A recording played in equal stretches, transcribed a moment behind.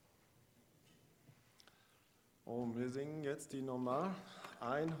Und wir singen jetzt die Nummer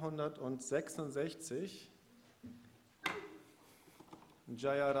 166,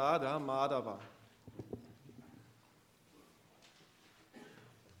 Jayarada Madhava.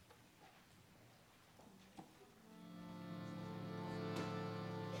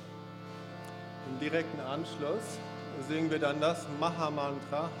 Im direkten Anschluss singen wir dann das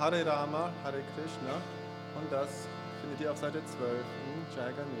Mahamantra Hare Rama, Hare Krishna und das findet ihr auf Seite 12 in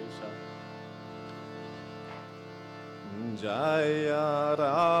Jai Ganesha. Jaya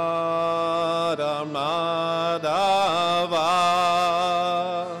Radha Madhava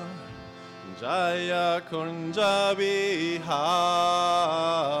Jaya Kunja Vihari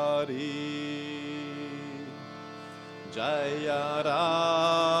Jaya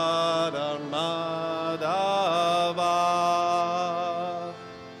Radha Madhava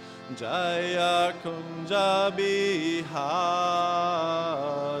Jaya Kunja Vihari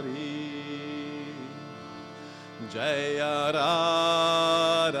Jaya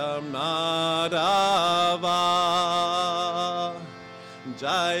Radha Madhava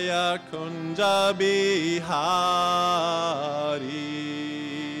Jaya Kunja Vihari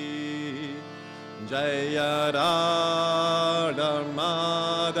Jaya Radha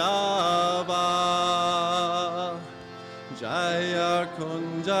Madhava Jaya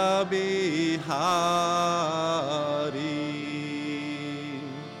Kunja Vihari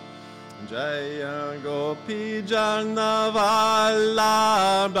Jaya Gopi Jana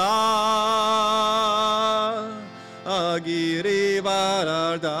Vallabha Agiri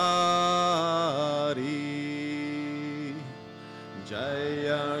Varadari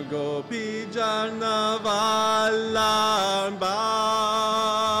Jaya Gopi Jana Vallabha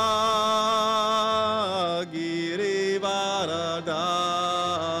Agiri Varadari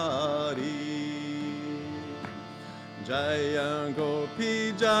Jaya Gopi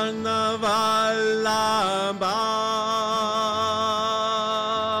Jana Vallabha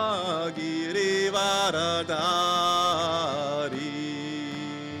Giri Varadari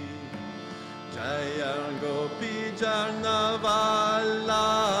Jaya Gopi Jana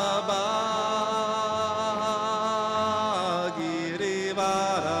Vallabha Giri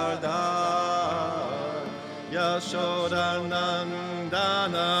Varadari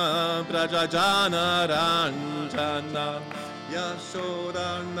Yashodanandana Brajajana Ranjana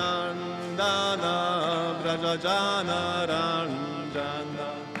Yashodanandana Brajajana Ranjana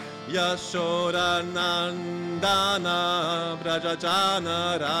Yashodanandana Brajajana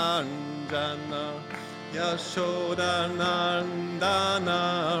Ranjana Yashodanandana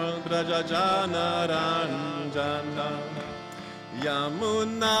Brajajana Ranjana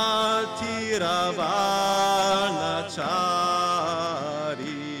Yamuna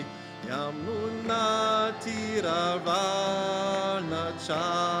Tiravanachari Yamuna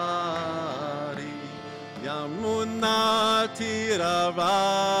Tiravanachari Yamuna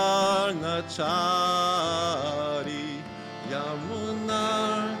Tiravanachari Yamuna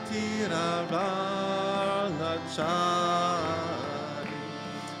Tiravanachari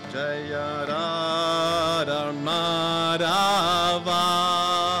Jaya Radha Madhava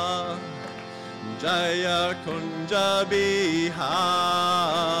Jaya Kunja Vihari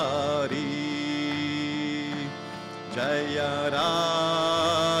Jaya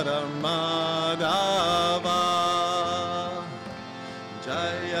Radha Madhava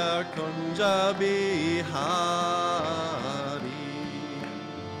Jaya Kunja Vihari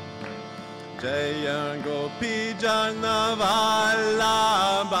Jaya Gopi Jana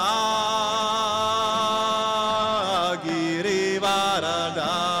Vallabha Giri Varadari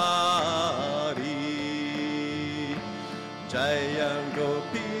Jaya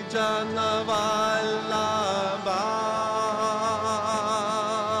Gopi Jana Vallabha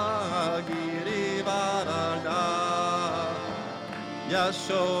Giri Varadari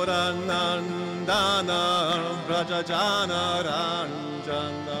Yashodanandana Brajajana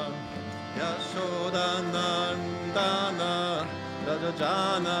Ranjana Yashodanandana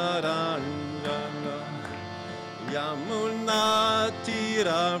Brajajana Ranjana Yamuna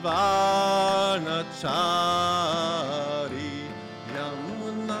Tiravanachari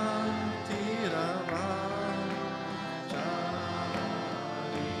Yamuna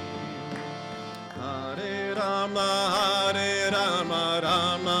Tiravanachari Hare Rama Hare Rama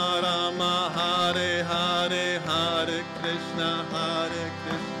Rama Rama Hare Hare Hare Krishna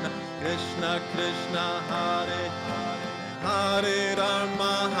Krishna Krishna Hare Hare Hare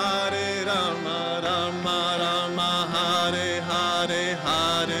Rama Rama Rama Hare Hare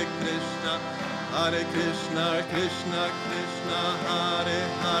Hare Krishna Krishna Krishna Hare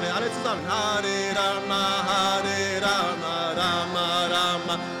Hare. Alle zusammen. Hare Rama Rama Rama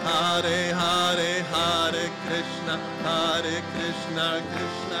Rama, Hare Hare, Hare Krishna,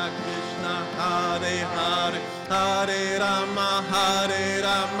 Krishna Krishna, Hare Hare, Hare Rama,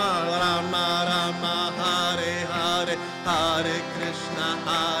 Rama Rama, Hare Hare, Hare Krishna,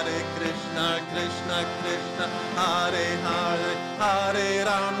 Krishna Krishna, Hare Hare, Hare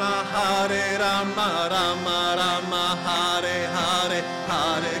Rama, Rama Rama, Hare Hare,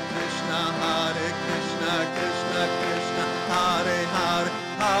 Hare Krishna, Krishna Krishna, Hare Hare,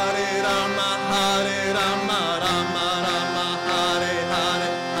 Hare Rama, Rama Rama, Hare Hare,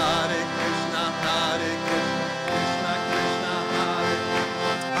 Hare Krishna, Krishna Krishna, Hare Rama, Rama Rama, Hare Hare, Hare Krishna, Krishna Krishna, Hare Hare,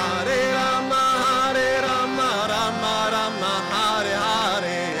 Hare Rama, Rama Rama, Hare Hare,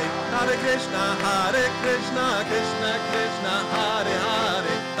 Hare Krishna, Krishna Krishna, Hare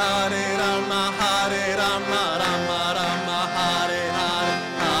Hare, Hare Rama, Rama Rama, Hare Hare,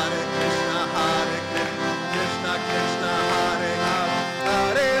 Hare Krishna, Krishna Krishna, Hare Hare,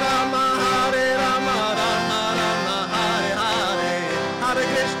 Hare Rama, Rama Rama, Hare Hare, Hare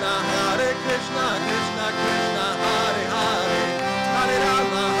Krishna, Krishna Krishna, Hare Hare, Hare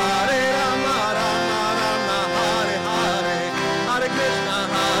Rama, Rama Rama, Hare Hare Krishna,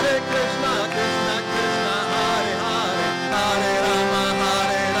 Krishna Krishna, Hare Hare Rama,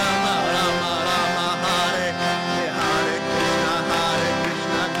 Rama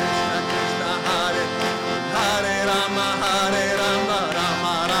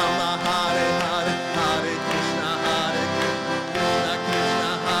Rama, Hare Hare, Hare Krishna, Krishna Krishna,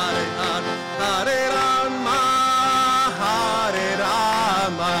 Hare Hare, Hare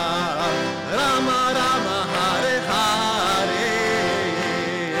Rama, Rama Rama, Hare Hare,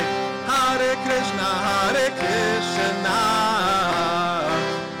 Hare Krishna, Krishna.